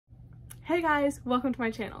Hey guys, welcome to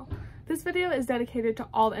my channel. This video is dedicated to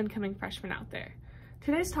all the incoming freshmen out there.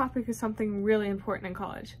 Today's topic is something really important in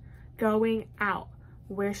college. Going out.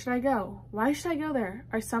 Where should I go? Why should I go there?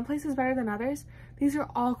 Are some places better than others? These are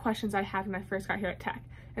all questions I had when I first got here at Tech,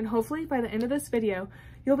 and hopefully by the end of this video,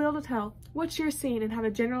 you'll be able to tell what you're seeing and have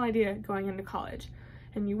a general idea going into college.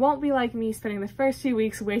 And you won't be like me spending the first few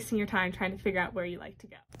weeks wasting your time trying to figure out where you like to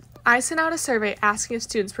go. I sent out a survey asking if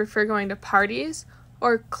students prefer going to parties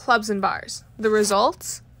or clubs and bars. The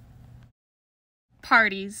results?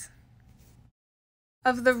 Parties.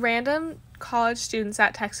 Of the random college students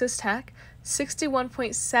at Texas Tech,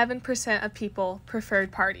 61.7% of people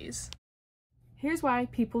preferred parties. Here's why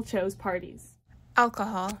people chose parties.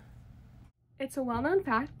 Alcohol. It's a well-known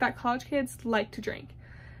fact that college kids like to drink,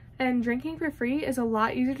 and drinking for free is a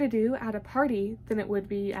lot easier to do at a party than it would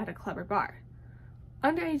be at a club or bar.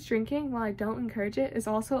 Underage drinking, while I don't encourage it, is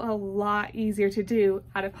also a lot easier to do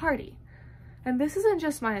at a party. And this isn't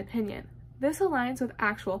just my opinion. This aligns with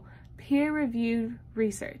actual peer-reviewed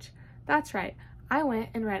research. That's right, I went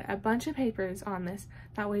and read a bunch of papers on this.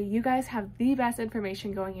 That way you guys have the best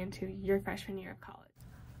information going into your freshman year of college.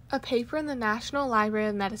 A paper in the National Library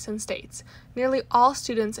of Medicine states, nearly all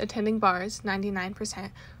students attending bars,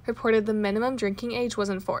 99%, reported the minimum drinking age was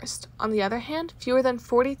enforced. On the other hand, fewer than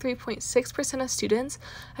 43.6% of students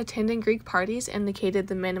attending Greek parties indicated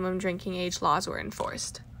the minimum drinking age laws were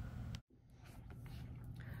enforced.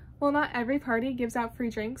 While not every party gives out free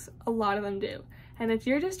drinks, a lot of them do. And if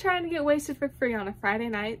you're just trying to get wasted for free on a Friday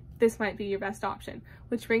night, this might be your best option.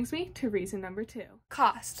 Which brings me to reason number 2.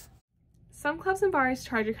 Cost. Some clubs and bars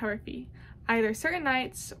charge a cover fee, either certain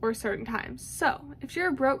nights or certain times. So, if you're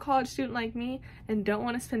a broke college student like me and don't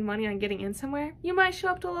want to spend money on getting in somewhere, you might show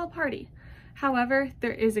up to a little party. However,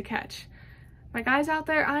 there is a catch. My guys out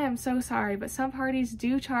there, I am so sorry, but some parties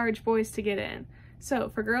do charge boys to get in. So,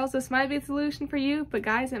 for girls, this might be the solution for you, but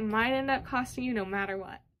guys, it might end up costing you no matter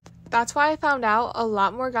what. That's why I found out a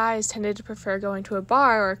lot more guys tended to prefer going to a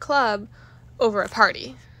bar or a club over a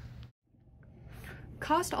party.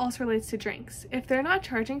 Cost also relates to drinks. If they're not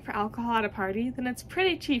charging for alcohol at a party, then it's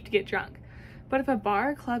pretty cheap to get drunk. But if a bar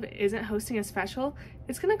or club isn't hosting a special,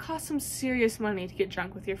 it's going to cost some serious money to get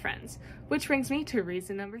drunk with your friends. Which brings me to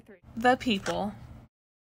reason number 3. The people.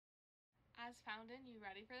 As found in You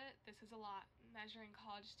Ready for It? This is a lot. Measuring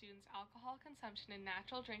college students' alcohol consumption in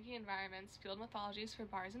natural drinking environments, field mythologies for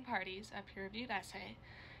bars and parties, a peer-reviewed essay.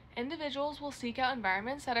 Individuals will seek out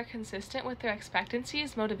environments that are consistent with their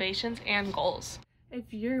expectancies, motivations, and goals.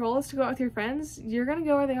 If your goal is to go out with your friends, you're going to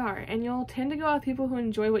go where they are, and you'll tend to go out with people who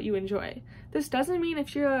enjoy what you enjoy. This doesn't mean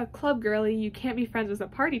if you're a club girly, you can't be friends with a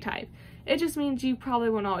party type. It just means you probably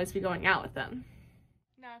won't always be going out with them.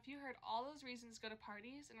 Now, if you heard all those reasons to go to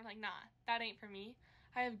parties and were like, nah, that ain't for me,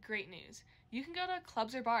 I have great news. You can go to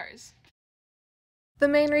clubs or bars. The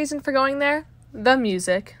main reason for going there? The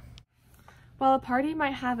music. While a party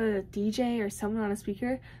might have a DJ or someone on a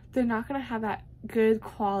speaker, they're not going to have that good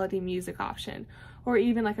quality music option, or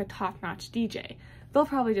even like a top-notch DJ. They'll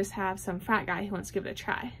probably just have some frat guy who wants to give it a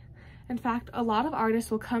try. In fact, a lot of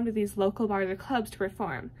artists will come to these local bars or clubs to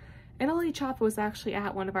perform. Italy Choppa was actually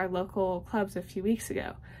at one of our local clubs a few weeks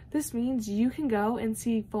ago. This means you can go and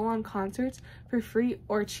see full-on concerts for free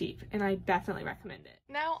or cheap, and I definitely recommend it.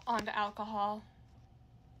 Now on to alcohol.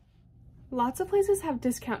 Lots of places have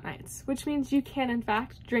discount nights, which means you can in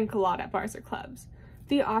fact drink a lot at bars or clubs.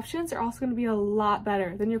 The options are also going to be a lot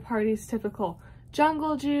better than your party's typical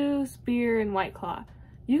jungle juice, beer, and White Claw.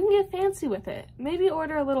 You can get fancy with it. Maybe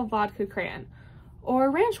order a little vodka cran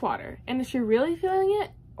or ranch water, and if you're really feeling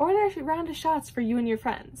it, order a round of shots for you and your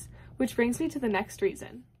friends. Which brings me to the next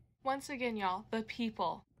reason. Once again, y'all, the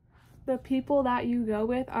people. The people that you go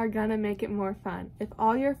with are gonna make it more fun. If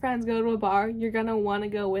all your friends go to a bar, you're gonna want to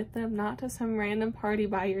go with them, not to some random party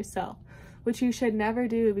by yourself, which you should never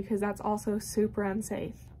do because that's also super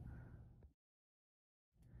unsafe.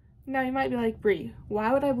 Now you might be like, Bree,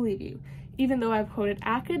 why would I believe you? Even though I've quoted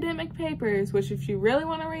academic papers, which if you really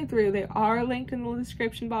want to read through, they are linked in the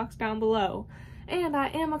description box down below. And I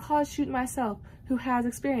am a college student myself who has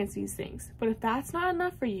experienced these things. But if that's not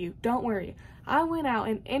enough for you, don't worry. I went out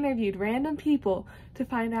and interviewed random people to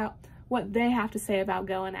find out what they have to say about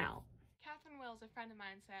going out. Catherine Wills, a friend of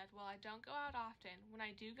mine, said, well, I don't go out often. When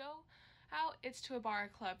I do go out, it's to a bar or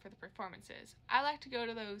club for the performances. I like to go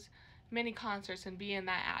to those mini concerts and be in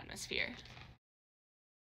that atmosphere.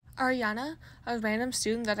 Ariana, a random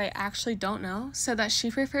student that I actually don't know, said that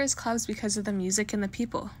she prefers clubs because of the music and the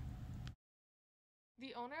people.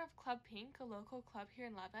 The owner of Club Pink, a local club here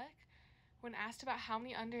in Lubbock, when asked about how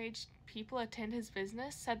many underage people attend his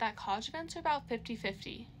business, said that college events are about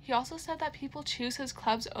 50-50. He also said that people choose his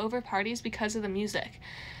clubs over parties because of the music.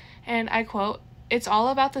 And I quote, "It's all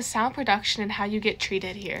about the sound production and how you get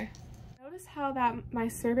treated here." Notice how that my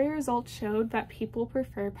survey results showed that people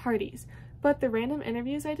prefer parties, but the random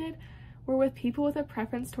interviews I did were with people with a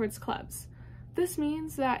preference towards clubs. This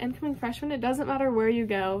means that incoming freshmen, it doesn't matter where you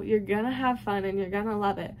go, you're gonna have fun and you're gonna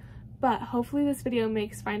love it. But hopefully this video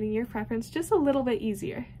makes finding your preference just a little bit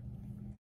easier.